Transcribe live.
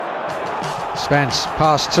Spence,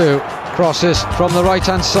 pass 2, crosses from the right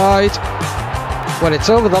hand side. Well, it's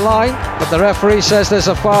over the line, but the referee says there's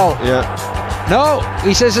a foul. Yeah. No,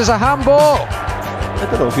 he says there's a handball. I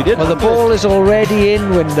don't know if he did. Well, the ball is already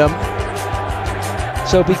in Wyndham.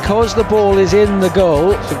 So because the ball is in the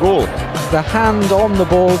goal, it's a goal. The hand on the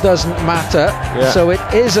ball doesn't matter. Yeah. So it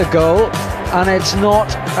is a goal, and it's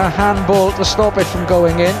not a handball to stop it from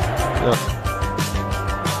going in. Yeah.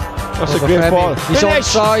 That's a great ball. He's Finish!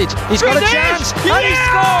 onside. He's got a chance, and he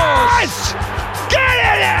scores! Get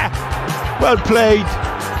in there! Well played.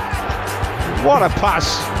 What a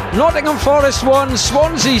pass. Nottingham Forest 1,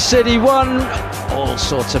 Swansea City 1. All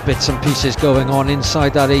sorts of bits and pieces going on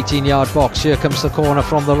inside that 18-yard box. Here comes the corner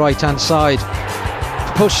from the right-hand side.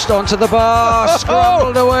 Pushed onto the bar,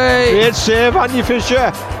 scrambled away. Great save, Andy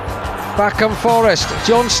Fisher. Backham Forest.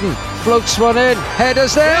 Johnson floats one in.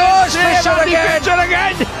 Headers there. Oh, it's Fisher again. Fisher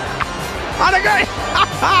again. And again.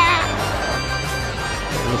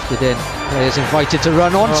 Lifted in. Players invited to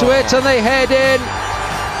run onto it, and they head in.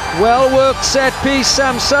 Well worked set piece.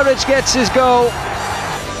 Sam Surridge gets his goal.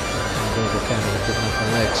 Didn't have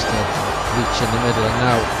the legs to reach in the middle, and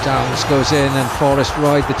now Downs goes in, and Forest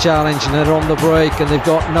ride the challenge, and they're on the break, and they've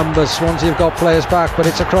got numbers. Swansea have got players back, but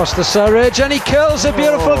it's across the Surridge, and he kills a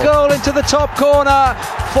beautiful goal into the top corner.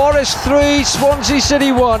 Forest 3, Swansea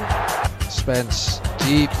City 1. Spence,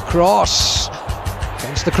 deep cross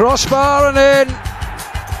against the crossbar and in.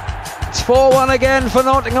 It's 4-1 again for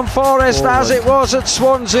Nottingham Forest, as it was at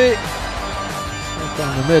Swansea.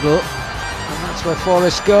 Down the middle, and that's where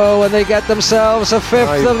Forest go, and they get themselves a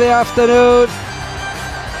fifth of the afternoon.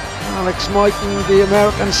 Alex Moyton, the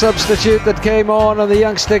American substitute that came on, and the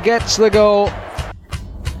youngster gets the goal.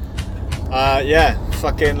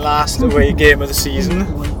 Fucking last away game of the season.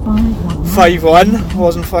 5-1,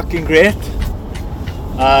 wasn't fucking great.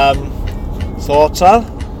 Thoughts, Al?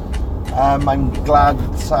 I'm glad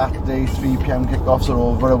Saturday 3pm kickoffs are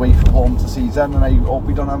over away from home to season, and I hope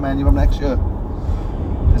we don't have many of them next year.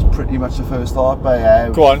 It's pretty much the first thought, but yeah.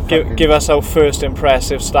 Go on, give us our first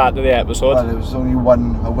impressive start to the episode. Well, there was only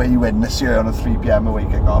one away win this year on a 3pm away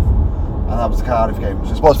kickoff, and that was the Cardiff game.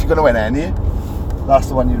 So I suppose if you're going to win any, that's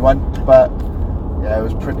the one you'd want, but yeah, it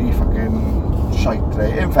was pretty fucking shite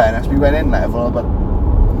today. In fairness, we went in level, but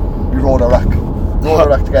we rode a ruck.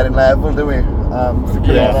 To get in level, didn't we? To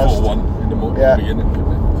be honest. 4-1 in the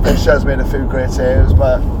beginning. Fisher's made a few great saves,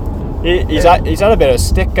 but he's had a bit of a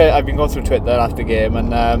stick. I've been going through Twitter after game,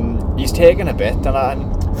 and he's taken a bit.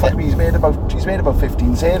 He's made about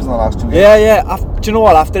 15 saves in the last 2 games. Yeah. Do you know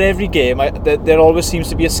what? After every game, there always seems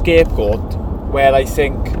to be a scapegoat where I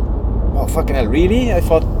think, oh fucking hell, really? I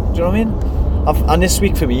thought, do you know what I mean? And this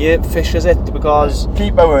week for me, Fisher's it, because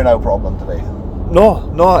keeper weren't our problem today.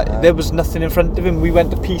 No, there was nothing in front of him. We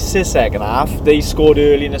went to pieces second half. They scored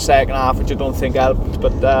early in the second half, which I don't think helped.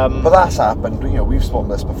 But that's happened. You know, we've spoken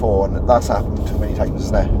this before, and that's happened too many times,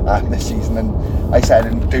 isn't it? This season. And I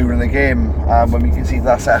said during the game, when we conceded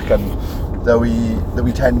that second, that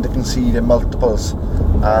we tend to concede in multiples,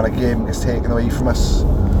 and a game gets taken away from us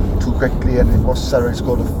too quickly. And it was Surrey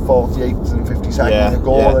scored a 48th and 52nd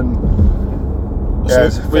goal, and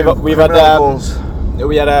we've had goals.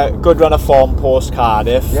 We had a good run of form post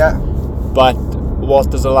Cardiff. Yeah. But what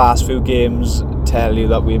does the last few games tell you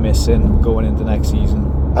that we're missing going into next season?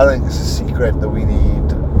 I think it's a secret that we need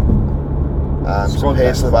some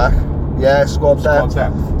pace at the back. Yeah, squad depth.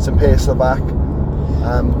 Some pace at the back.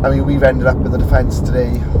 We've ended up with the defence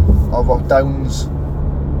today of Downs,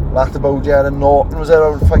 Latabogia and Norton was there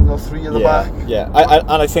our final three at the back. Yeah,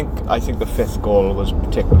 I think the fifth goal was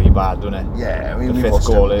particularly bad, wasn't it? Yeah, the fifth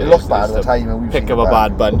goal. It looked bad at the time, and pick of a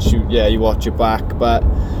bad bunch. You watch it back, but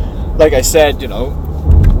like I said,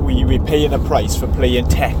 we're paying a price for playing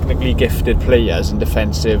technically gifted players in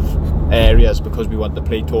defensive areas because we want to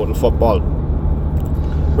play total football.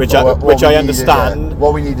 Which I understand.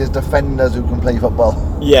 What we need is defenders who can play football.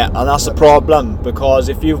 Yeah, and that's the problem, because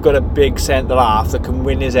if you've got a big centre half that can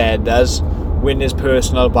win his headers, win his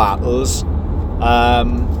personal battles,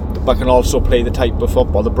 but can also play the type of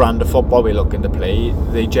football, the brand of football we're looking to play,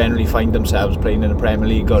 they generally find themselves playing in the Premier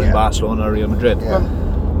League or in Barcelona or Real Madrid. Yeah.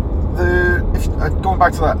 Going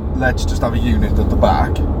back to that, let's just have a unit at the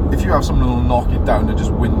back. If you have someone who'll knock it down and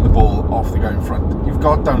just win the ball off the guy in front, you've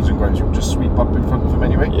got Downs and Grimes who can just sweep up in front of him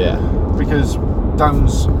anyway. Yeah. Because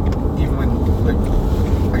Downs, even when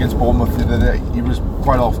against Bournemouth the other day, he was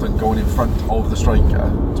quite often going in front of the striker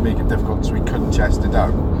to make it difficult, so he couldn't chest it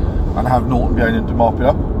down, and have Norton behind him to mop it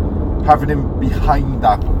up. Having him behind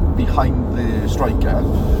the striker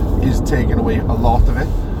is taking away a lot of it.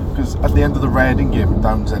 because at the end of the Reading game,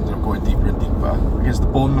 Downs ended up going deeper and deeper. Against the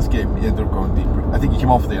Bournemouth game, he ended up going deeper. I think he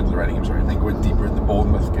came off at the end of the Reading game, sorry, and then going deeper in the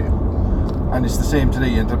Bournemouth game. And it's the same today.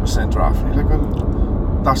 He ended up a centre half, and you're like,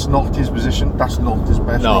 well, that's not his position. That's not his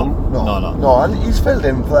best role. No, and he's filled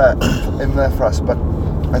in there for us, but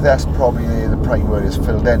I think that's probably the prime word is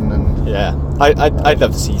filled in. And yeah, I'd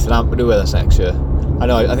love to see Ethan Ampadu with us next year.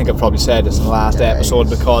 I think I've probably said this in the last episode,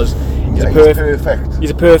 because he's perfect. He's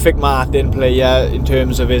a perfect Martin player in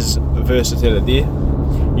terms of his versatility.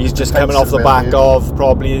 He's just coming off the back of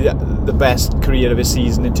probably the best career of his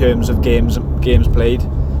season in terms of games played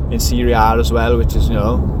in Serie A as well, which is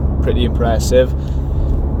pretty impressive.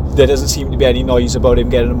 There doesn't seem to be any noise about him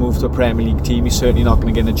getting a move to a Premier League team. He's certainly not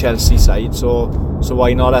going to get in a Chelsea side, so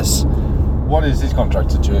why not us? What is his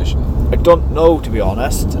contract situation? I don't know, to be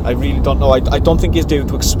honest. I really don't know. I don't think he's due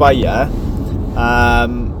to expire.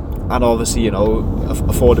 And obviously,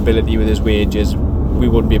 affordability with his wages, we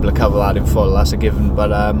wouldn't be able to cover that in full, that's a given.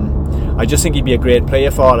 But I just think he'd be a great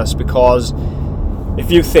player for us, because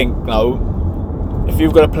if you think now, if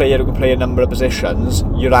you've got a player who can play a number of positions,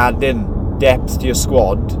 you're adding depth to your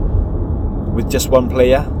squad with just one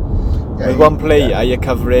player. With one player, you're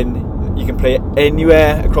covering. You can play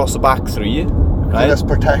anywhere across the back three. Right? There's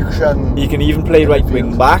protection. He can even play right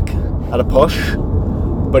wing back at a push,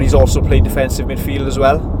 but he's also played defensive midfield as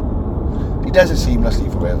well. He does it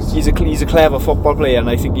seamlessly for Wales. He's a clever football player, and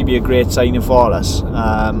I think he'd be a great signing for us.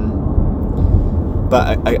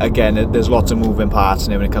 But again, there's lots of moving parts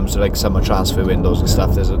now when it comes to like summer transfer windows and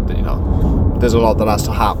stuff. There's a lot that has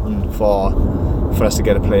to happen for us to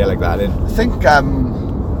get a player like that in. I think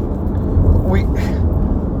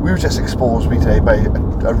we were just exposed today by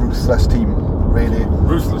a ruthless team, really.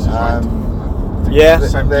 Ruthless is right.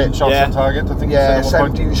 17 shots on target, I think. Yeah,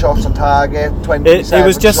 17 shots on target, 27 it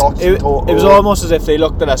was just, shots in total. It was almost as if they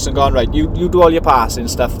looked at us and gone, right, you do all your passing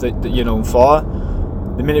stuff that you're known for.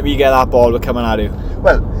 The minute we get that ball, we're coming at you.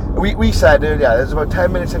 Well, we said earlier, there's about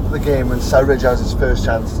 10 minutes into the game when Surridge has his first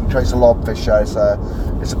chance and tries to lob Fisher. It's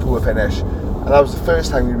a poor finish. And that was the first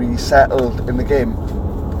time we really settled in the game.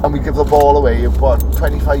 And we give the ball away,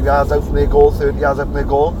 25 yards out from their goal, 30 yards out from their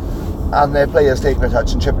goal, and their players take a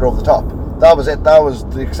touch and chip it over the top. That was it. That was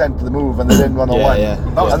the extent of the move, and they didn't run on one.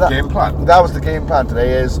 That was the game plan. That was the game plan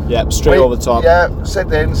today. Straight over the top. Yeah,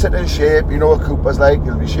 sit in shape. You know what Cooper's like.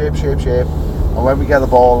 It'll be shape. And when we get the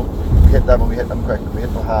ball, we hit them, and we hit them quick, we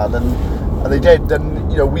hit them hard, and they did. And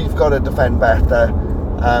we've got to defend better.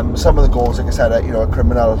 Some of the goals, like I said, are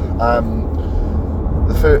criminal.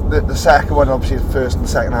 The second one, obviously the first and the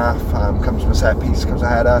second half, comes from a set piece, comes a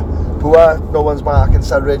header. Poor, no one's marking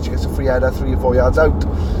Surridge, gets a free header 3 or 4 yards out.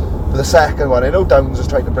 But the second one, I know Downs is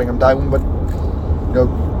trying to bring him down, but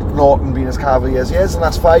Norton being as cavalier as he is, and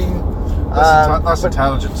that's fine. That's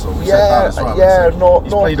intelligence, though. We said that as well.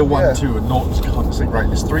 He's played a 1-2, and Norton's gone to right,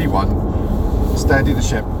 it's 3-1. Steady the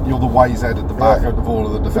ship. You're the wise head at the back out of all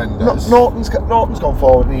of the defenders. Norton's gone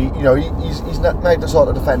forward, and he's not the sort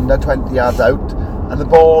of defender 20 yards out. And the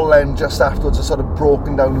ball then just afterwards is sort of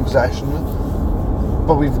broken down in possession,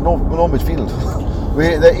 but we've no midfield.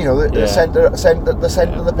 The centre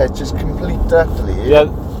of the pitch is complete utterly. Yeah,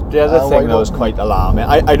 the other thing that was quite alarming.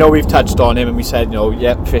 I know we've touched on him and we said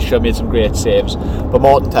Fisher made some great saves, but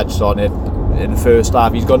Morton touched on it in the first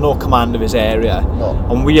half. He's got no command of his area,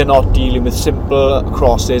 and we are not dealing with simple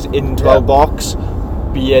crosses into our box,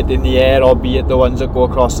 be it in the air or be it the ones that go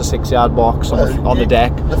across the 6-yard box on the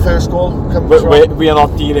deck. The first goal comes from. We are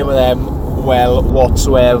not dealing with them well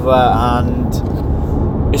whatsoever, and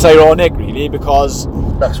it's ironic really, because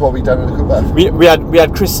that's what we done in the Cooper. We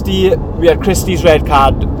had Christie's red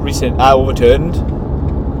card overturned,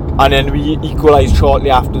 and then we equalised shortly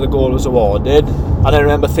after the goal was awarded, and I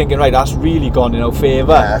remember thinking, right, that's really gone in our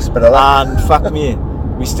favour. Yes, but and fuck me,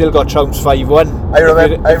 we still got trounced 5-1.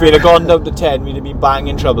 If we'd have gone down to 10, we'd have been bang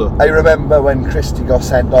in trouble. I remember when Christie got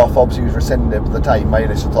sent off, obviously he was rescinded at the time. My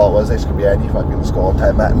initial thought was this could be any fucking score,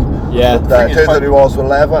 10 men. Yeah. But turns out it was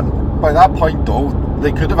 11. By that point though,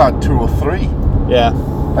 they could have had 2 or 3. Yeah.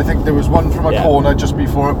 I think there was one from a corner just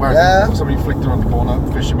before it where somebody flicked around the corner.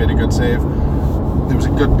 Fisher made a good save. There was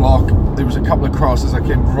a good block. There was a couple of crosses that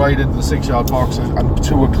came right into the 6-yard box, and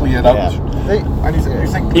 2 were cleared out. And you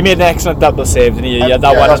think he made an excellent double save, didn't he? He had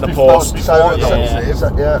that one on the post. And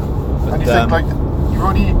you think like you're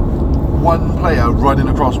only one player running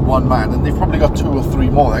across one man, and they've probably got 2 or 3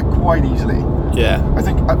 more there quite easily. Yeah. I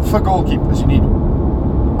think for goalkeepers you need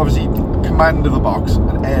obviously command of the box,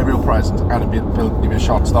 an aerial presence, and ability to be a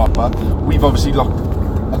shot stopper. We've obviously looked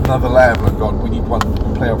another level and gone, we need one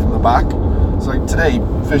player from the back. So today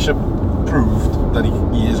Fisher proved that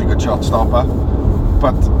he is a good shot stopper.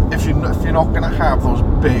 But if you're not going to have those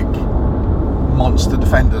big monster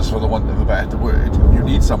defenders, for the want of a better word, you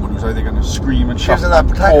need someone who's either going to scream and shout, Gives it that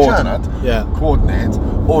protection. coordinate,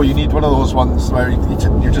 or you need one of those ones where you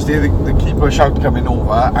just hear the keeper shout coming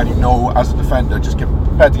over, and you know as a defender just get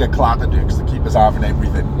prepared to get clattered because the keeper's having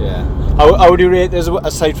everything. Yeah. How would you rate this,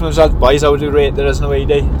 aside from the result, boys? How would you rate there as an away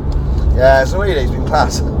day? Yeah, so really, it's been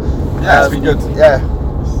class. Yeah, it's been good. Yeah.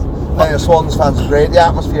 I think the Swans fans were great. The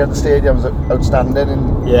atmosphere at the stadium was outstanding.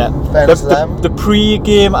 In fairness to them. The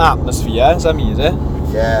pre-game atmosphere, is that me, is it?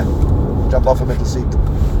 Yeah. Jump off a middle seat.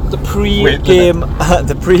 The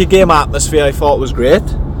pre-game atmosphere I thought was great.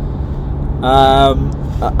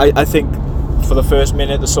 I think for the first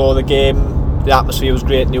minute or so of the game, the atmosphere was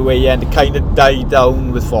great in the away end. It kind of died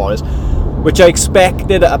down with Forest, which I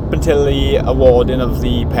expected up until the awarding of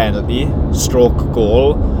the penalty stroke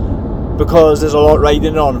goal, because there's a lot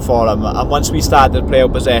riding on for them. And once we started to play a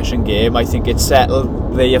possession game, I think it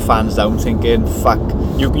settled their fans down, thinking, fuck,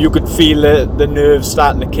 you could feel the nerves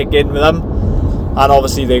starting to kick in with them. And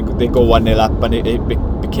obviously they go 1-0 up, and it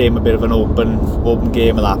became a bit of an open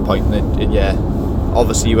game at that point. And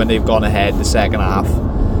obviously when they've gone ahead the second half,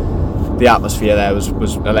 the atmosphere there was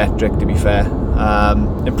electric, to be fair.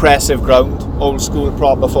 Impressive ground, old school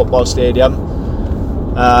proper football stadium.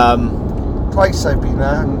 Twice I've been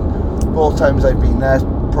there, and both times I've been there, it's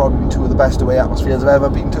probably been two of the best away atmospheres I've ever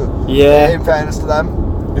been to. Yeah. In fairness to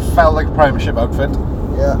them. It felt like a Premiership outfit.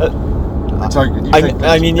 Yeah. It's like,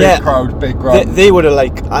 big crowd, big ground. They would have I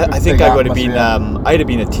think big I would have been. atmosphere. I'd have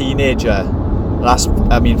been a teenager.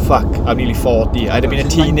 I'm nearly 40. I'd have been a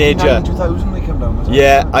teenager. 2000 they came down. wasn't it?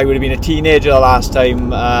 Yeah, I would have been a teenager the last time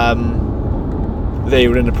they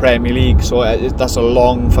were in the Premier League. So that's a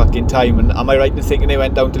long fucking time. And am I right in thinking they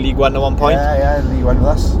went down to League One at one point? Yeah, League One with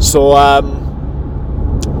us. So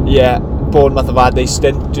Bournemouth have had their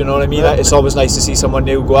stint. Do you know what I mean? Yeah. It's always nice to see someone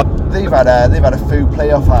new go up. They've had a few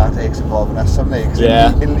playoff heartaches involving us, haven't they?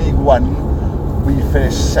 'Cause in League One, we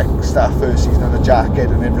finished 6th our first season on the jacket,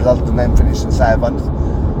 and it resulted in them finishing 7th.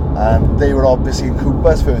 They were obviously in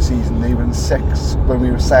Cooper's first season. They were in 6th when we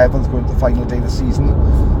were 7th, going to the final day of the season,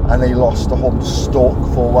 and they lost at home to Stoke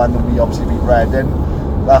 4-1, and we obviously beat Reading.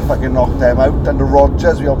 That fucking knocked them out. And the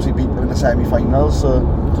Rodgers, we obviously beat them in the semi-finals. So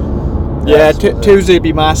Tuesday would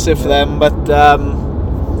be massive for them, but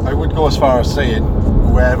I would go as far as saying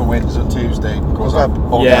whoever wins on Tuesday goes up.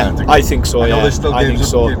 I think so. I know there's still games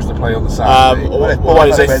to play on the Saturday. What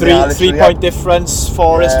is it? 3-point difference?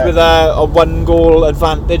 Forest with a 1-goal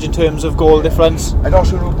advantage in terms of goal difference. I'm not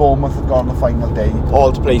sure who Bournemouth have got on the final day.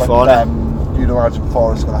 All to play for. You'd imagine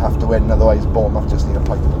Forest going to have to win, otherwise Bournemouth just need a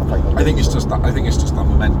point in the final day. I think it's just that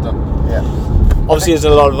momentum. Yeah. Obviously, there's a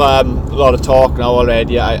lot of talk now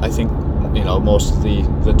already. I think most of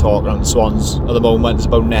the talk around the Swans at the moment is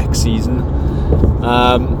about next season.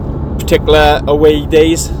 Particular away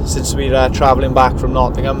days since we're travelling back from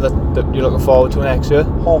Nottingham that you're looking forward to next year.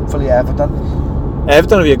 Hopefully Everton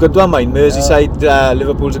will be a good one, mine. Merseyside,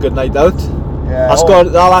 Liverpool's a good night out. Yeah.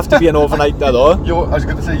 That'll have to be an overnight there though. I was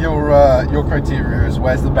going to say your criteria is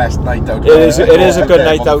where's the best night out. It is a good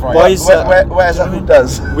night out, boys. Where's that who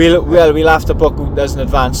does? We'll have to book who does in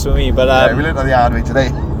advance for me, but we learned on the hard way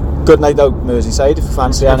today. Good night out Merseyside if you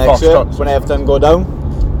fancy that next year when Everton go down.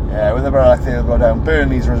 Yeah, whenever I think they'll go down.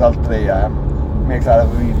 Burnley's result today makes that a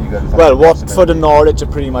really good. Well, Watford and Norwich are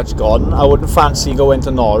pretty much gone. I wouldn't fancy going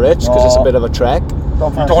to Norwich because it's a bit of a trek. You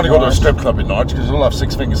don't want to go to a strip club in Norwich because you'll have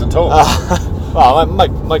 6 fingers and toes. Well, I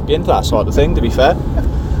might be into that sort of thing, to be fair. Do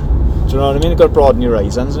you know what I mean? You've got to broaden your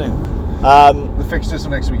horizons, haven't you? The fixtures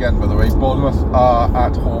for next weekend, by the way, Bournemouth are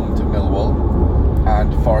at home to Millwall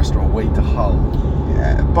and Forest are away to Hull.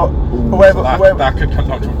 Yeah, but that could come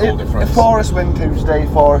down to a goal difference. If Forest win Tuesday,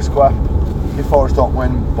 Forest go up. If Forest don't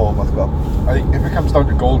win, Bournemouth go up. I think if it comes down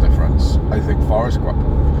to goal difference, I think Forest go up.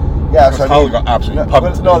 Yeah, because Hull got absolutely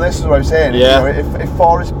pumped. No, this is what I'm saying. Yeah. If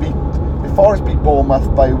Forest beat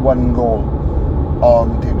Bournemouth by 1 goal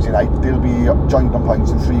on Tuesday night, they'll be joint on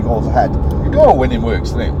points and 3 goals ahead. You know how winning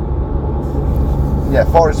works, don't you? Yeah,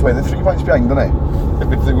 Forest win. They're 3 points behind, don't they?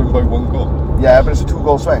 If they win by 1 goal. Yeah, but it's a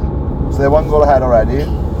 2-goal swing. So they're 1 goal ahead already.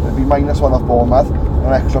 It'll be -1 off Bournemouth,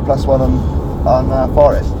 an extra +1 on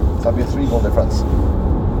Forest. So that'll be a 3-goal difference.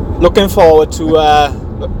 Looking forward to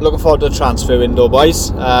the transfer window,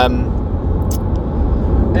 boys.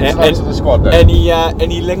 Into the squad then.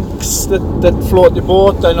 Any links that float your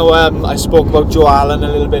boat? I know I spoke about Joe Allen a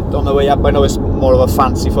little bit on the way up. I know it's more of a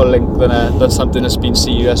fanciful link than something that's been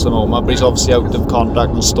serious at the moment, but he's obviously out of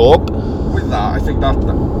contract in Stoke. With that, I think that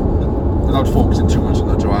without focusing too much on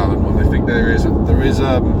the Joe Allen one, I think there is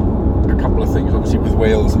a a couple of things. Obviously, with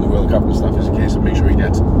Wales and the World Cup and stuff, is a case of make sure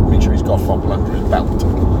he's got football under his belt.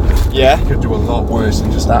 Yeah. He could do a lot worse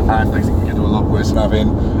than just that, and I think he could do a lot worse than having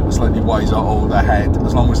a slightly wiser, older head.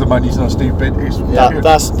 As long as the money's not stupid, it's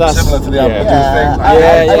that's similar to the Amadou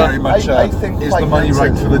thing. Very much. I think is the money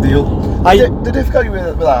right for the deal? The difficulty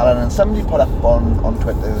with Alan, and somebody put up on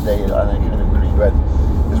Twitter the other day, and I kind of agreed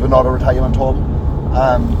with, is we're not a retirement home.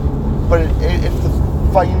 But if the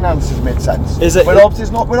finances made sense, but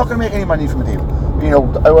obviously we're not going to make any money from a deal. You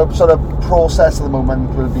know, our sort of process at the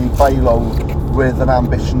moment will be buy low with an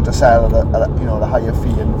ambition to sell at a higher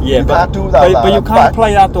fee, and you can't do that. But you can't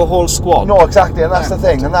apply that to a whole squad. No, exactly, and that's the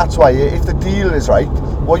thing, and that's why if the deal is right,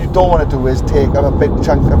 what you don't want to do is take up a big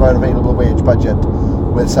chunk of our available wage budget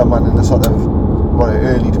with someone in the sort of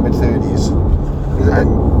early to mid 30s.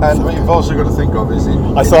 And what you've also got to think of is...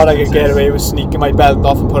 I thought I could get away with sneaking my belt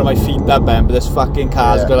off and putting my feet up, man, but this fucking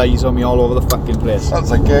car's got eyes on me all over the fucking place. Sounds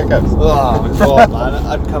like cake. Oh my god,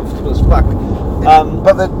 man, uncomfortable as fuck.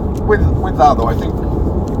 But with that though, I think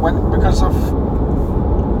because of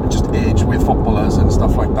just age with footballers and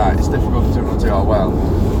stuff like that, it's difficult to turn around and say, oh well,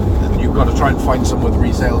 you've got to try and find some with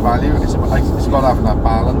resale value. It's about having that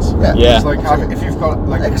balance. Yeah. It's like if you've got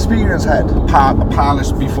like experience head,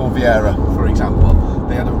 Palace before Vieira, for example,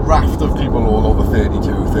 they had a raft of people all over 32,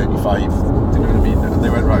 35. Do you know what I mean? And they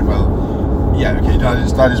went, right, well, yeah, okay,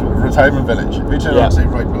 that is retirement village. If you turn around and say,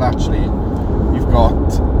 right, well, actually, you've got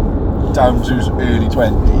down to early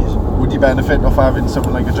 20s. Would you benefit off having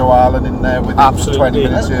someone like a Joe Allen in there with 20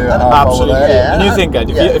 minutes here, half hour there? Yeah. And you think that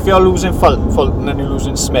if you're losing Fulton and you're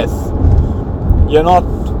losing Smith, you're not.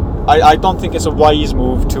 I don't think it's a wise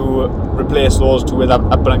move to replace those two with up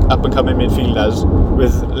and coming midfielders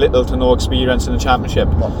with little to no experience in the Championship.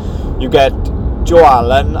 No. You get Joe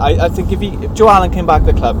Allen. I think if Joe Allen came back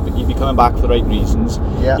to the club, he'd be coming back for the right reasons.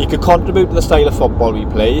 Yeah. He could contribute to the style of football we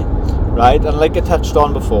play, right? And like I touched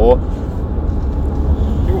on before,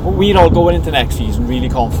 we're all going into next season really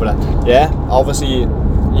confident. Yeah, obviously,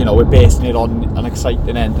 you know, we're basing it on an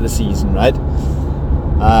exciting end to the season, right?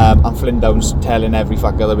 And Flynn-Down's telling every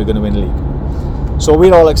fucker that we're going to win the league. So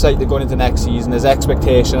we're all excited going into next season. There's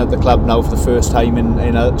expectation at the club now for the first time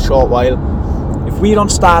in a short while. If we don't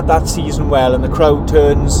start that season well and the crowd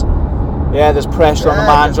turns, there's pressure on the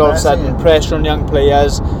manager all of a sudden, pressure on young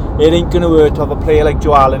players. It ain't going to hurt to have a player like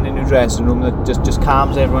Joe Allen in your dressing room that just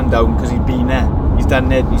calms everyone down because he's been there. He's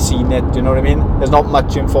done it, he's seen it, do you know what I mean? There's not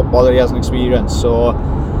much in football that he hasn't experienced. So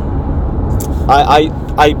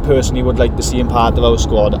I personally would like to see him part of our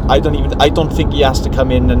squad. I don't think he has to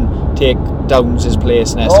come in and take Downs'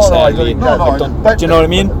 place necessarily. No, do you know what I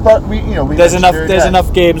mean? But there's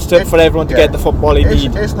enough games for everyone to get the football he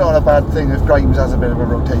needs. It's not a bad thing if Grimes has a bit of a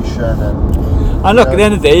rotation and look, at the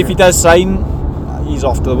end of the day, if he does sign, he's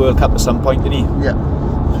off to the World Cup at some point, isn't he? Yeah.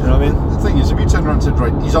 You know what I mean? The thing is, if you turn around and said,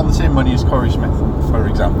 right, he's on the same money as Corey Smith, for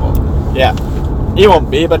example. Yeah. He won't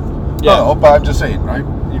be, but yeah. No, but I'm just saying, right?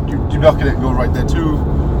 You look at it and go, right, they're two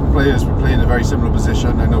players who play in a very similar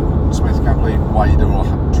position. I know Smith can't play wide, or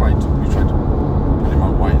we tried to put him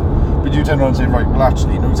out wide. But you turn around and say, right, well,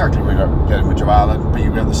 actually, you know exactly where you're getting with Joe Allen, but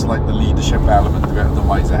you get the leadership element to get the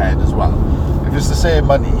wiser head as well. If it's the same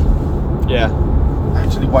money,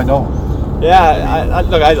 actually, why not? Yeah, I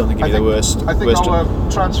don't think it'd be the worst. I think our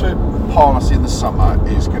transfer policy in the summer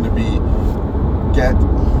is going to be get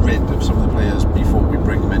rid of some of the players before we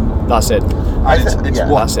bring them in. That's it. And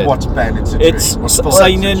what's Bennett's situation?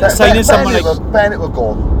 It's signing someone like Bennett will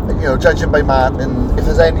go. You know, judging by Martin, if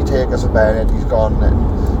there's any takers of Bennett, he's gone.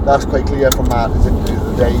 And that's quite clear from Martin's interview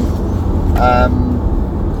the day.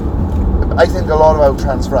 I think a lot of our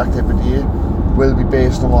transfer activity will be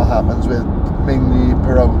based on what happens with mainly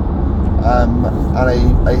Perrault. And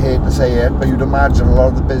I hate to say it, but you'd imagine a lot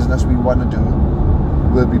of the business we want to do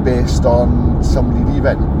will be based on somebody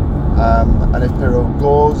leaving. And if Perrault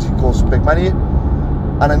goes, he goes for big money.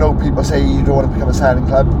 And I know people say you don't want to become a selling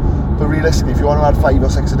club, but realistically, if you want to add 5 or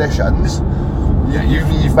 6 additions, you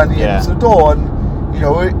leave money into the door. And you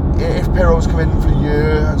know, if Perrault's come in for a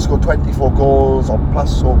year and scored 24 goals, or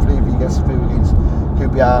plus hopefully if he gets a few against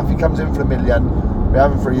QPR, if he comes in for $1 million, we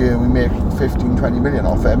have him for a year and we make 15-20 million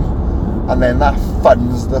off him, and then that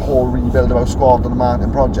funds the whole rebuild of our squad and the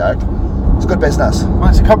Martin project. It's good business. Well,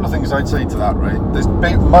 there's a couple of things I'd say to that, right? There's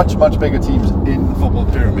much bigger teams in the football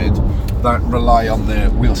pyramid that rely on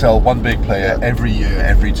we'll sell one big player every year,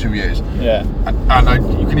 every 2 years. Yeah.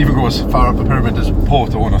 And you can even go as far up the pyramid as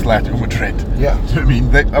Porto and Atletico Madrid. Yeah. Do you know what I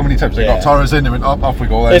mean? How many times they got Torres in, they went off we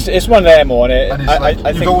go. It's one of them, on it. And it's I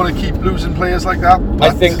think, don't want to keep losing players like that. I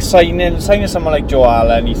think signing someone like Joe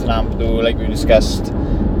Allen, Ethan Ampadu, like we discussed,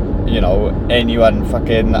 anyone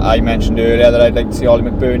fucking. I mentioned earlier that I'd like to see Ollie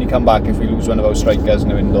McBurney come back if we lose one of our strikers in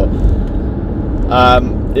the window.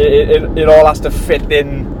 It all has to fit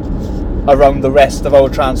in around the rest of our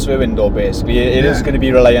transfer window. Basically, it is going to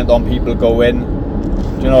be reliant on people going.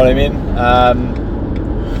 Do you know what I mean?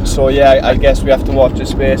 So yeah, I guess we have to watch this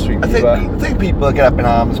space. Really, I think people get up in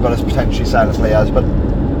arms about us potentially selling players, but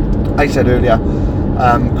I said earlier,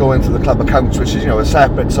 going to the club accounts, which is a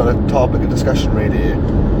separate sort of topic of discussion really.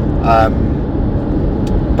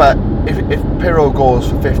 But if Pirro goes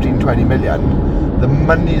for 15-20 million, the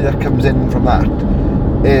money that comes in from that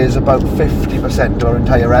is about 50% of our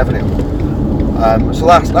entire revenue. So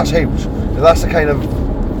that's huge. That's the kind of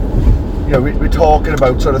we're talking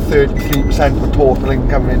about sort of 33% of the total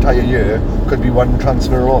income of the entire year could be one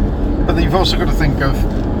transfer alone. But you've also got to think of,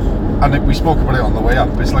 and we spoke about it on the way up,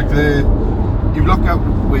 it's like you look at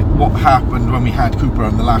what happened when we had Cooper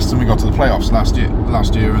and the last time we got to the playoffs last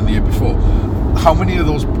year and the year before. How many of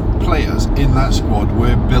those players in that squad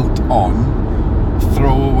were built on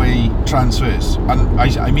throwaway transfers? And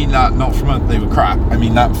I mean that not from they were crap, I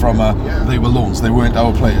mean that from they were loans, they weren't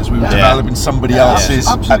our players, we were developing somebody else's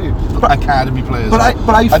academy players. But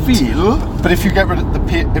I feel, but if you get rid of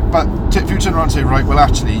if you turn around and say, right, well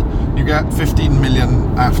actually you get 15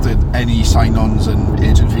 million after any sign-ons and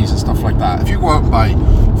agent fees and stuff like that, if you go out and buy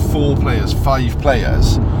 5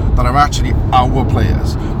 players that are actually our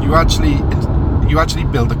players, you actually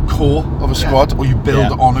build a core of a squad, or you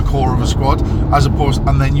build on a core of a squad, as opposed,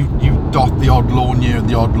 and then you dot the odd loan here and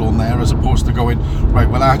the odd loan there, as opposed to going, right,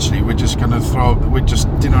 well actually we're just going to do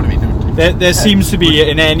you know what I mean? There seems to be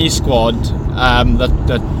in any squad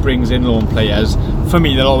that brings in loan players, for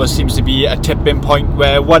me there always seems to be a tipping point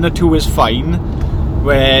where 1 or 2 is fine,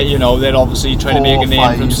 where they're obviously trying to make a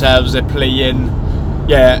name for themselves, they're playing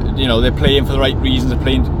they're playing for the right reasons, they're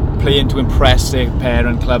playing to impress their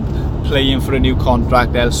parent club, playing for a new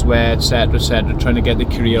contract elsewhere, etc., trying to get their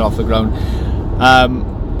career off the ground.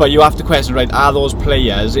 But you have to question, right, are those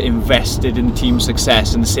players invested in team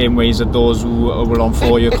success in the same ways that those who were on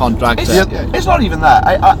 4-year contracts? It's not even that.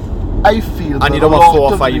 I feel, and you don't want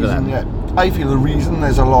 4 or 5 of them. I feel the reason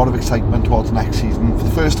there's a lot of excitement towards next season for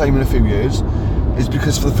the first time in a few years is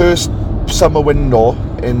because for the first summer window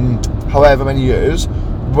in however many years,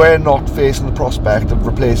 we're not facing the prospect of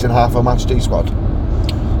replacing half our match day squad,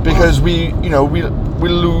 because we'll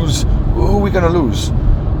lose. Who are we going to lose?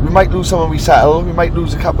 We might lose someone we settle. We might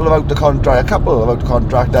lose a couple of out of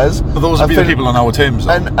contractors. But those would be the people on our terms,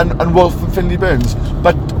 though. And Wolf and Finley Burns.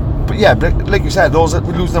 But like you said, those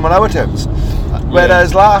we lose them on our terms.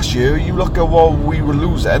 Whereas last year, you look at what we were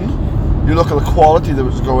losing, you look at the quality that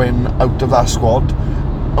was going out of that squad,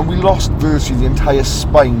 and we lost virtually the entire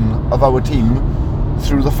spine of our team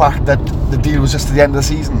through the fact that the deal was just at the end of the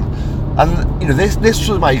season. And this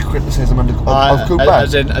was my criticism of Cooper.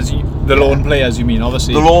 As the loan players, you mean,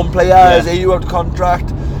 obviously. The loan players, are you out of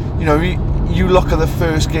contract? You look at the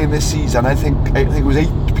first game this season, I think it was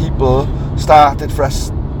 8 people started for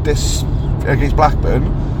us this against Blackburn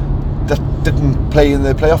that didn't play in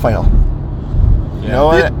the playoff final.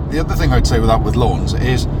 The other thing I'd say with loans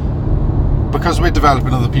is, because we're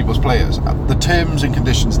developing other people's players, the terms and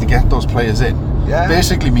conditions to get those players in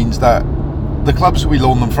basically means that the clubs we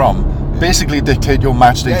loan them from basically dictate your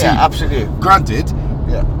match day team. Yeah, absolutely. Granted,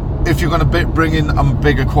 if you're going to bring in a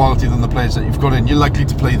bigger quality than the players that you've got in, you're likely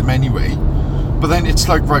to play them anyway. But then it's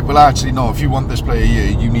like, right, well actually no, if you want this player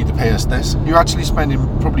here, you need to pay us this. You're actually spending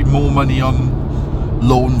probably more money on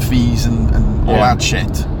loan fees and all that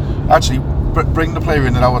shit. Actually, bring the player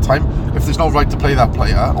in at our time. If there's no right to play that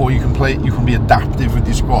player, or you can be adaptive with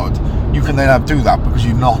your squad, you can then do that because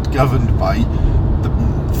you're not governed by the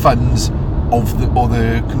funds of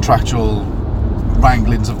the contractual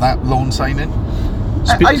wranglings of that loan signing.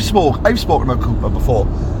 I've spoken about Cooper before,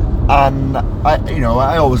 and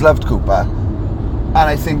I always loved Cooper, and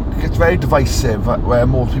I think it's very divisive where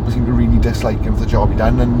most people seem to really dislike him for the job he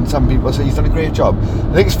done, and some people say he's done a great job.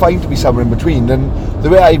 I think it's fine to be somewhere in between, and the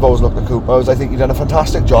way I've always looked at Cooper is I think he's done a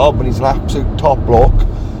fantastic job and he's an absolute top bloke.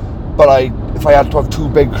 But if I had to have 2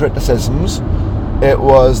 big criticisms, it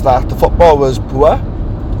was that the football was poor.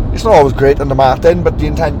 It's not always great under Martin, but the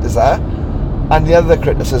intent is there. And the other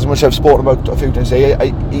criticism, which I've spoken about a few times today,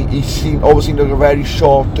 he always seemed to be very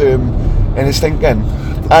short term in his thinking,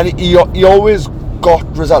 and he always got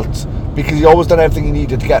results because he always done everything he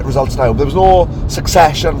needed to get results now. There was no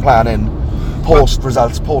succession planning post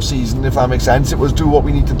season, if that makes sense. It was do what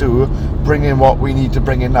we need to do, bring in what we need to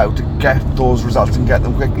bring in now to get those results and get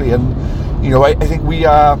them quickly. And I think we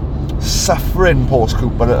are suffering post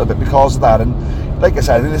Cooper a little bit because of that. And like I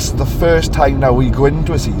said, I think this is the first time now we go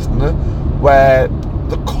into a season where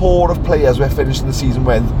the core of players we're finishing the season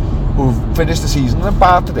with, who've finished the season and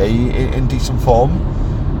bad today in decent form,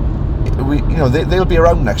 they'll be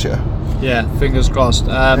around next year. Yeah, fingers crossed.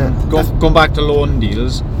 Going back to loan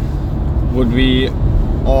deals, would we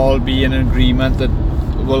all be in agreement that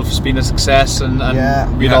Wolf's been a success and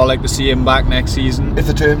we'd all like to see him back next season? If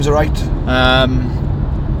the terms are right.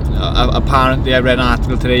 Apparently I read an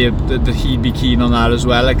article today that he'd be keen on that as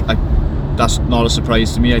well. That's not a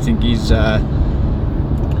surprise to me. I think he's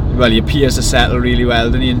he appears to settle really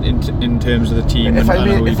well, doesn't he, in terms of the team. If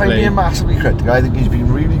I'm being massively critical, I think he's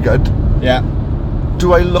been really good. Yeah.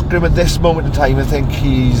 Do I look at him at this moment in time and think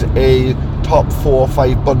he's a top 4 or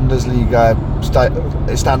 5 Bundesliga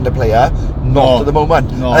standard player? Not at the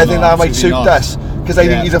moment. No, I think that might suit us, because I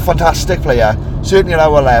think he's a fantastic player, certainly at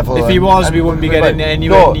our level. If he was, we wouldn't be getting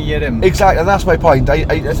anywhere near him. Exactly, and that's my point.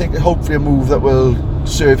 I think hopefully a move that will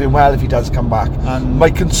serve him well if he does come back. And my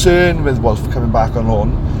concern with Wolf coming back on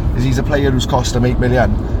loan is he's a player who's cost him 8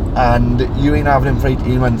 million, and you ain't having him for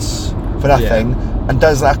 18 months for nothing. And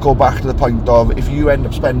does that go back to the point of, if you end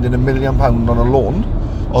up spending £1 million on a loan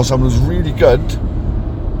or someone who's really good,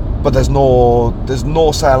 but there's no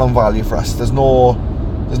sell on value for us, there's no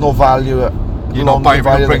value. You're not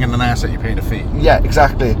bringing an asset, you're paying a fee. Yeah,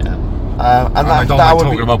 exactly. Yeah. And I don't like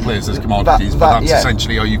talking about players as commodities, but that's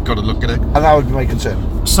essentially how you've got to look at it. And that would be my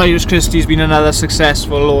concern. Cyrus Christie's been another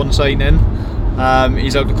successful loan signing.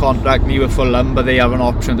 He's out of contract new with Fulham, but they have an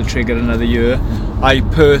option to trigger another year. I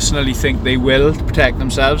personally think they will, to protect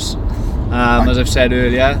themselves, as I've said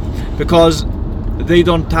earlier, because they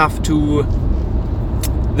don't have to.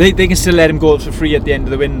 They can still let him go for free at the end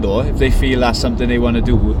of the window if they feel that's something they want to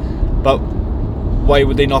do. But why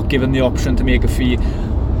would they not give him the option to make a fee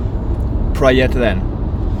prior to then?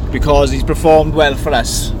 Because he's performed well for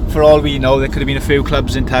us. For all we know, there could have been a few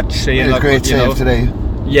clubs in touch saying, "Look, great save today."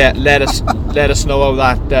 Yeah, let us know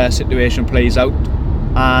how that situation plays out,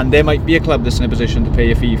 and there might be a club that's in a position to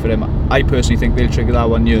pay a fee for him. I personally think they'll trigger that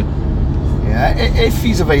 1 year. Yeah, if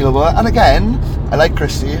he's available. And again, I like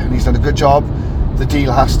Christie, and he's done a good job. The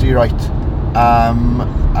deal has to be right, and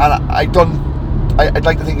I'd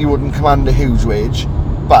like to think he wouldn't command a huge wage,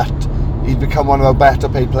 but he'd become one of our better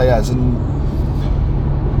paid players, and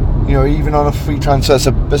even on a free transfer,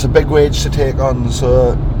 it's a big wage to take on.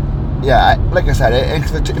 So yeah, like I said,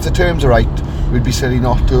 if the terms are right, we'd be silly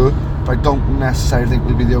not to. But I don't necessarily think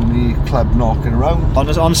we'd be the only club knocking around.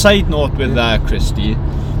 On a side note with Christie,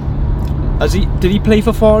 did he play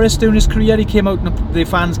for Forest during his career? He came out and the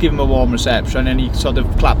fans gave him a warm reception, and he sort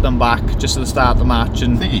of clapped them back just at the start of the match.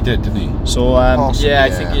 And I think he did, didn't he? So I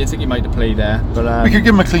think he might have played there. But we could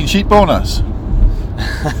give him a clean sheet bonus.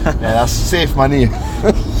 Yeah, that's safe money.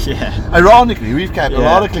 Yeah. Ironically, we've kept a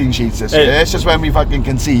lot of clean sheets this year. It's just when we fucking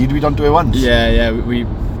concede, we don't do it once. Yeah, we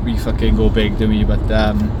fucking go big, don't we? But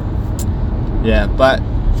but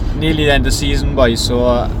nearly the end of the season, boys.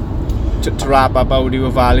 So to wrap up, how do you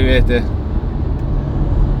evaluate it?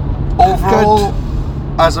 Overall,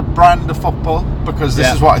 as a brand of football, because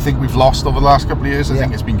this is what I think we've lost over the last couple of years. I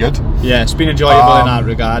think it's been good. Yeah, it's been enjoyable in that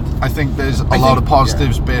regard. I think there's a lot of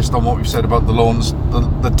positives based on what we've said about the loans,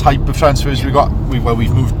 the type of transfers we got. We've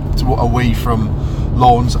moved away from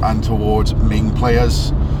loans and towards main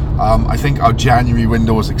players. I think our January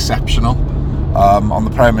window was exceptional, on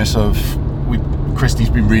the premise of Christie's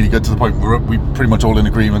been really good to the point where we're pretty much all in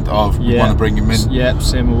agreement of we want to bring him in. Yeah,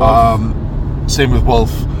 same with Wolf. Same with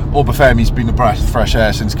Wolf. Obafemi's been a breath of fresh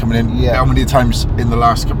air since coming in. Yeah. How many times in the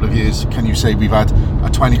last couple of years can you say we've had a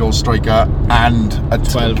 20-goal striker and a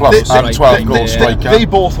 12-goal striker? They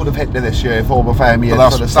both would have hit it this year if Obafemi had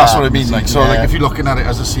that's what I mean. If you're looking at it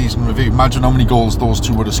as a season review, imagine how many goals those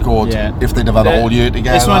two would have scored if they'd have had a whole year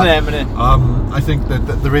together. It's one of them, isn't it? I think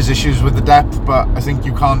that there is issues with the depth, but I think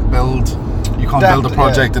you can't build a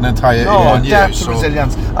project in 1 year. Depth and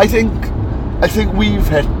resilience. I think we've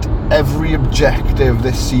hit every objective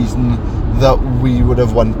this season that we would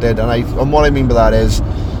have wanted, and what I mean by that is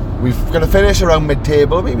we're going to finish around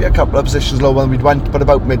mid-table, maybe a couple of positions lower than we'd want, but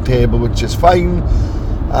about mid-table, which is fine.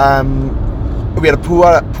 We had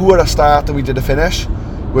a poorer start than we did a finish,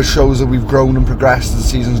 which shows that we've grown and progressed as the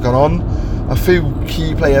season's gone on. A few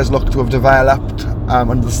key players look to have developed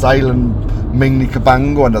under the style, and mainly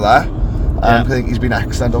Cabango under that. I think he's been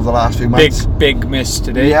excellent over the last few months. Big miss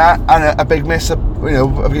today. Yeah, and a big miss,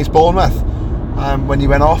 against Bournemouth when he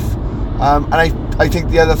went off. And I think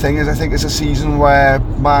the other thing is, I think it's a season where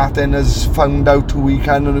Martin has found out who he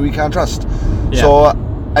can and who he can't trust. Yeah. So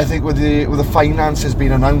I think with the finances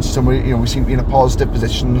being announced, and we seem to be in a positive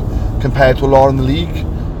position compared to a lot in the league.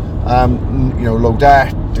 Low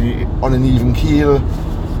debt, on an even keel.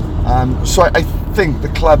 So I think the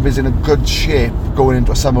club is in a good shape going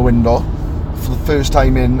into a summer window for the first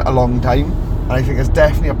time in a long time, and I think there's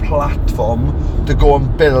definitely a platform to go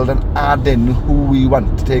and build and add in who we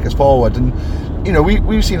want to take us forward. And you know,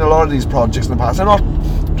 we've seen a lot of these projects in the past. I'm not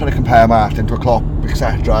trying to compare Martin to a Klopp,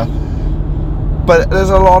 etc., but there's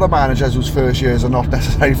a lot of managers whose first years are not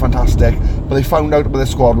necessarily fantastic, but they found out with their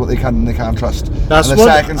squad what they can and they can't trust. That's and the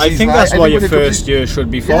what second I season, think. That's what your first year should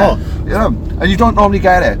be for. Yeah, and you don't normally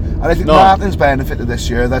get it. And I think Martin's benefited this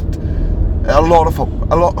year that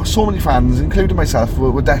so many fans, including myself,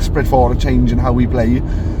 were desperate for a change in how we play,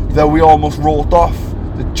 that we almost wrote off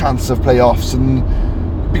the chance of playoffs. And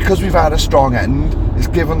because we've had a strong end, it's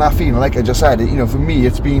given that feeling. Like I just said, you know, for me,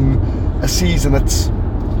 it's been a season that's,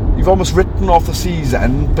 you've almost written off the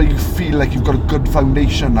season, but you feel like you've got a good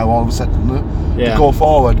foundation now all of a sudden to go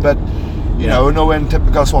forward. But you know, in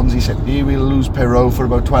typical Swansea City, we'll lose Pirro for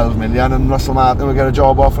about 12 million, and Russell Martin will get a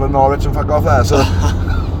job offer at Norwich and fuck off there. So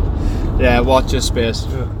yeah, watch your space.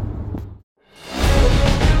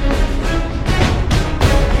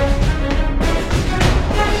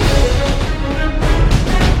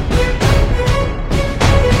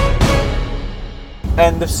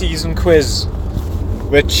 End of season quiz,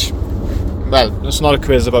 which, well, it's not a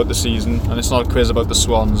quiz about the season and it's not a quiz about the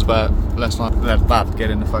Swans, but let's not let that get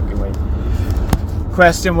in the fucking way.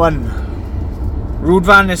 Question 1. Ruud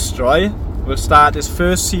van Nistelrooy will start his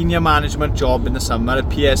first senior management job in the summer at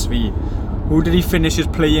PSV. Who did he finish his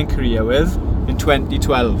playing career with in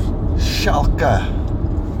 2012? Schalke.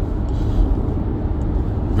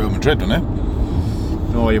 Real Madrid, wasn't it?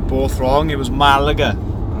 No, you're both wrong. It was Malaga.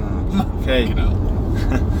 Okay.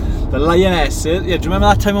 The Lionesses. Yeah, do you remember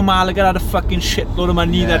that time when Malaga had a fucking shitload of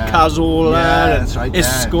money? That Cazorla and right,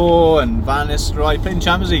 Isco and Van Nistelrooy playing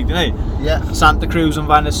Champions League, didn't they? Yeah. Santa Cruz and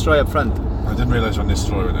Van Nistelrooy up front. I didn't realise on this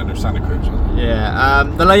story and Santa Cruz. Yeah.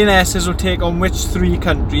 The Lionesses will take on which 3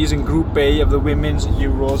 countries in Group A of the Women's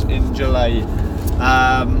Euros in July?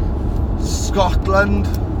 Scotland.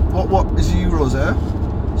 What is Euros here?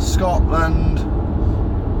 Scotland.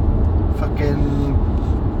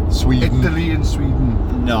 Fucking Sweden. Italy and Sweden.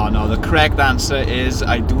 No, the correct answer is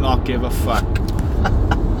I do not give a fuck.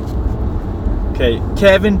 Okay,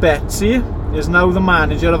 Kevin Betsy is now the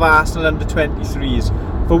manager of Arsenal under-23s.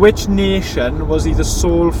 For which nation was he the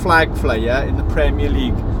sole flag flyer in the Premier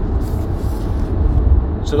League?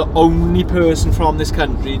 So the only person from this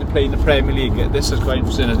country to play in the Premier League. This is quite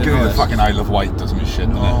interesting. Give me the fucking Isle of Wight, doesn't it? Shit,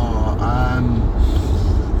 doesn't it?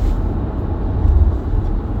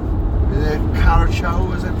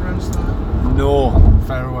 Carachau, is it pronounced that? No.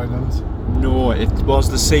 Faroe Islands. No, it was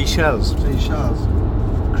the Seychelles. Seychelles.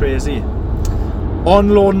 Crazy. On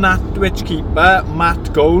loan Nantwich keeper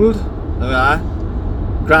Matt Gold,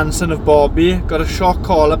 grandson of Bobby, got a shock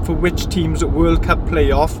call up for which team's World Cup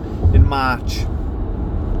playoff in March?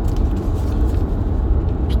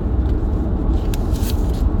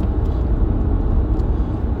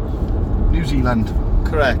 New Zealand.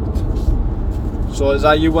 Correct. So is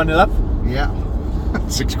that you 1-0 up? Yeah.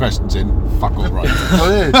 6 questions in, fuck all right.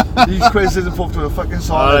 These quizzes are full to a fucking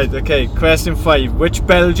solid. Alright, okay. Question 5. Which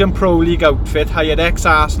Belgian Pro League outfit hired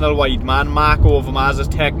ex-Arsenal wide man Mark Overmars as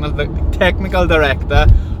technical director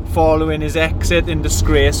following his exit in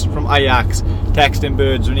disgrace from Ajax? Texting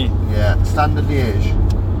birds, when he? Yeah, Standard Liège.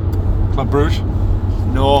 Club Brugge?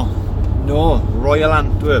 No, Royal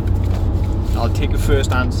Antwerp. I'll take the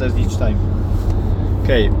first answers each time.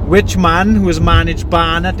 Okay, which man who has managed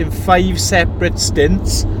Barnet in 5 separate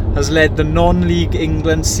stints has led the non-league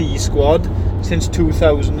England C squad since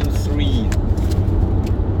 2003?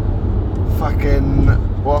 Fucking,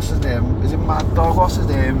 what's his name? Is it Mad Dog? What's his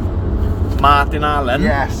name? Martin Allen.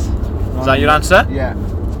 Yes. Is that your answer? Yeah.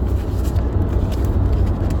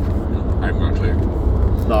 I haven't got a clue.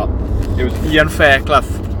 No, it was Ian Fairclough.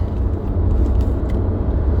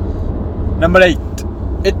 Number 8.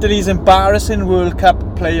 Italy's embarrassing World Cup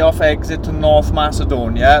playoff exit to North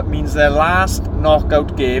Macedonia means their last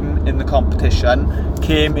knockout game in the competition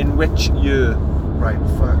came in which year? Right,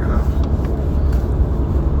 fuck enough.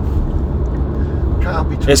 Can't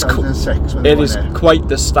be 2006 when they It won is it. quite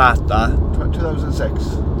the start, that.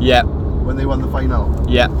 2006 Yeah, when they won the final.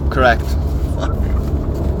 yeah, correct. Fuck.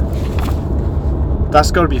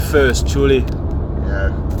 That's got to be first, surely.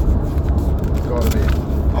 Yeah. Gotta be.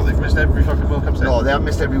 Oh, they've missed every fucking World Cup stage. No, they haven't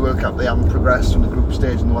missed every World Cup. They haven't progressed from the group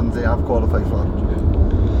stage and the ones they have qualified for.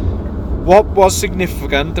 What was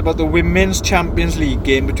significant about the Women's Champions League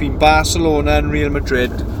game between Barcelona and Real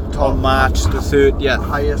Madrid on March the 30th?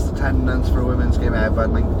 Highest attendance for a women's game ever,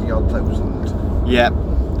 90,000 odd. Yeah,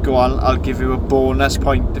 go on, I'll give you a bonus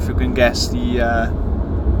point if you can guess the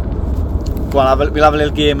Go on, we'll have a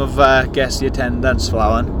little game of guess the attendance for that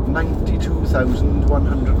one.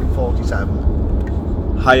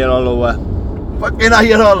 92,147. Higher or lower? Fucking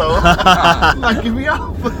higher or lower? Knocking me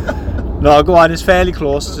off. No, go on, it's fairly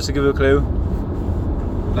close, just to give you a clue.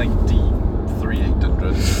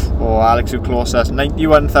 93,800. Oh, Alex, you're closest.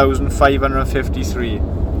 91,553.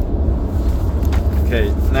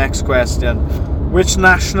 Okay, next question. Which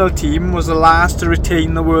national team was the last to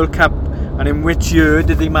retain the World Cup, and in which year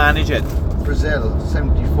did they manage it? Brazil,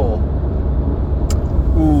 74.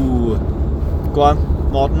 Ooh. Go on,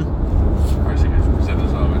 Morton. I think it's Brazil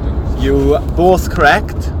as well, I don't know. You both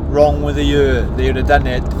correct. Wrong with the year. They would have done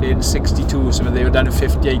it in 62, so they were done in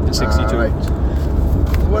 58 and 62. Right.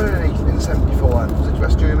 Who won in 74? Was it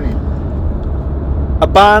West Germany? A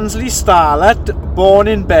Barnsley starlet, born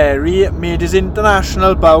in Bury, made his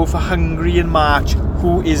international bow for Hungary in March.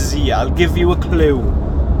 Who is he? I'll give you a clue.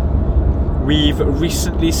 We've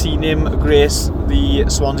recently seen him grace the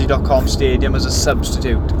Swansea.com stadium as a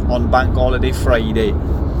substitute on Bank Holiday Friday.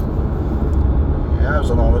 Yeah, I was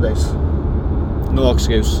on holidays. No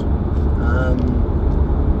excuse.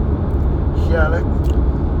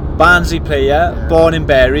 Hialek. Barnsley player, born in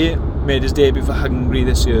Bury, made his debut for Hungary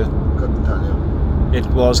this year. Couldn't tell you. It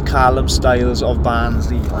was Callum Styles of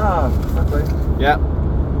Barnsley. Ah, okay. Yeah.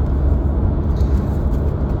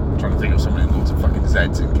 I'm trying to think of somebody who loads of fucking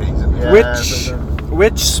Z's and K's in there. Yeah,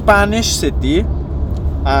 Which Spanish city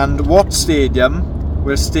and what stadium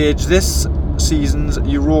will stage this season's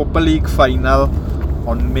Europa League final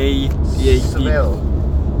on May the 18th?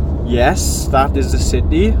 Seville. Yes, that is the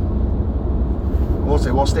city. What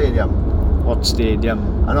stadium? What stadium?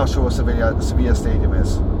 I'm not sure what Sevilla Stadium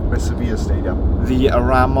is. Where's Sevilla Stadium? The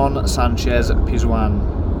Ramon Sanchez Pizjuan.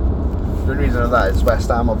 The only reason of that is West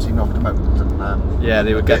Ham obviously knocked them out. And, Yeah,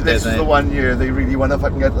 they would get this there. is the one year they really want to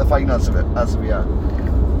fucking get to the finals of it, as we are.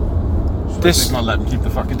 This They've not let them keep the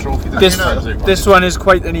fucking trophy. this one is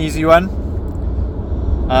quite an easy one.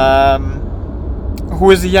 Who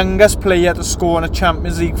is the youngest player to score in a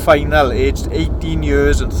Champions League final, aged 18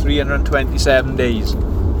 years and 327 days?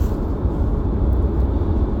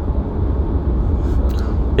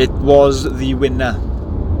 It was the winner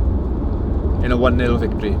in a 1-0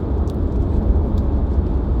 victory.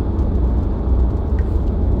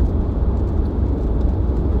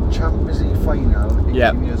 Champions League final, 18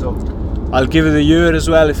 Yeah. years old. I'll give you the year as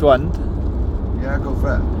well if you want. Yeah, go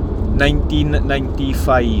for it.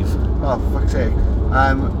 1995. Oh, for fuck's sake.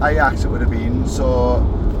 Ajax it would have been, so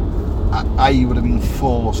I would have been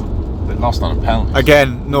 4, so They lost on a penalty.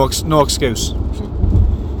 Again, no excuse.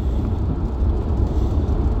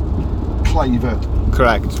 Clivert.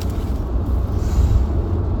 Correct.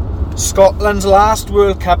 Scotland's last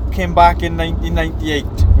World Cup came back in 1998.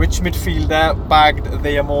 Which midfielder bagged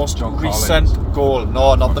their most John recent Collins. goal?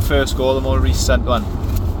 No, not the first goal, the more recent one.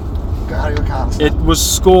 Gary McAllister. It was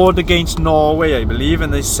scored against Norway, I believe, in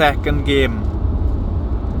the second game.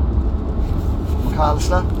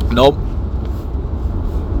 McAllister. Nope.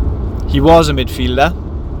 He was a midfielder.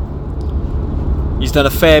 He's done a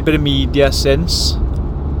fair bit of media since.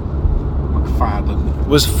 McFadden.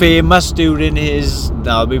 Was famous during his...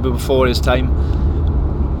 No, maybe before his time.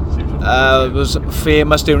 Was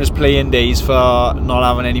famous during his playing days for not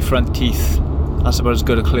having any front teeth. That's about as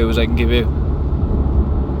good a clue as I can give you.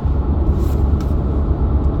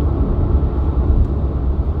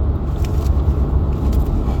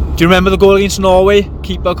 Do you remember the goal against Norway?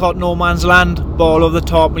 Keeper caught no man's land, ball over the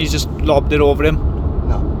top, and he's just lobbed it over him.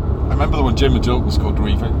 No. I remember the one Jim Majoka scored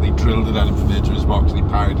where they drilled it at him from the edge of his box and he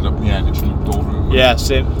parried it up in the end and just looped over him. Yeah,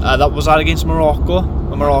 same. That was that against Morocco.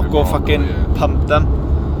 When Morocco fucking pumped them.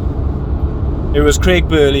 It was Craig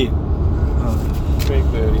Burley. Craig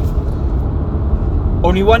Burley.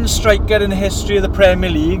 Only one striker in the history of the Premier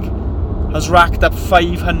League has racked up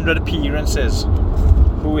 500 appearances.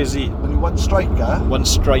 Who is he? Only one striker. One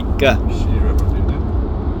striker. Shearer probably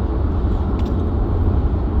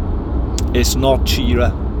did. It's not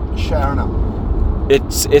Shearer. Sheringham.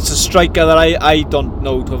 It's a striker that I don't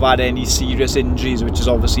know to have had any serious injuries, which has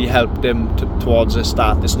obviously helped him towards the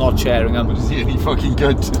start. It's not Sheringham. But is he any fucking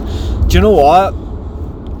good? Do you know what?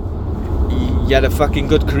 He had a fucking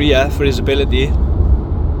good career for his ability.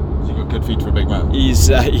 Has he got good feet for a big man? He's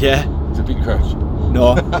yeah. He's a big crush.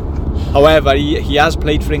 No. However, he has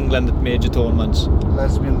played for England at major tournaments.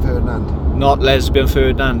 Lesbian Ferdinand. Not Lesbian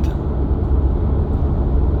Ferdinand.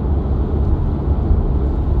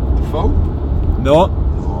 Defoe? No.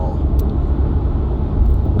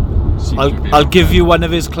 Oh. I'll give you one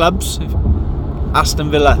of his clubs. Aston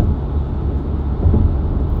Villa.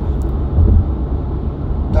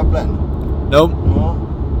 Dublin. No. No.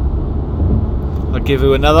 I'll give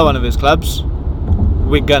you another one of his clubs.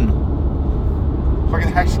 Wigan.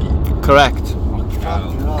 Fucking Heskey. Correct.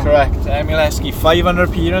 Hell. Correct. Emil Heskey, 500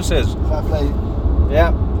 appearances. Fair play.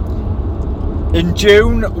 Yeah. In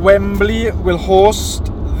June, Wembley will host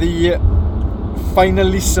the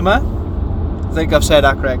Finalissima. I think I've said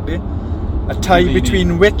that correctly. A tie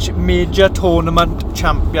between which major tournament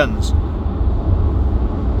champions?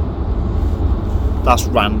 That's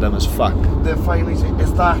random as fuck. The finally,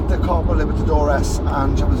 is that the Copa Libertadores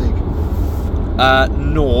and Champions League?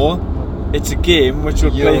 No. It's a game which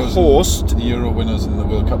will play host. The Euro winners and the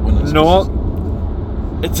World Cup winners.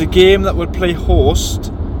 No. It's a game that would play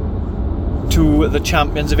host to the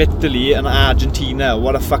champions of Italy and Argentina.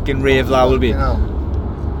 What a fucking rave that will be. You know.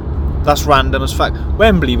 That's random as fuck.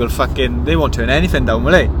 Wembley will fucking... They won't turn anything down,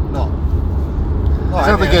 will they? No. Is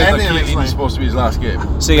that the game that Chiellini's supposed to be his last game?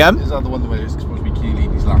 See again? Is that the one where it's supposed to be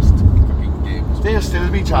Chiellini's last fucking game? They'll still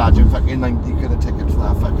be charging fucking 90 quid a ticket for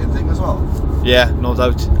that fucking thing as well. Yeah, no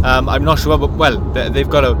doubt. I'm not sure, but well, they've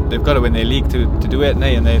got to win their league to do it, and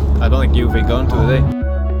I don't think Juve are going to, are they?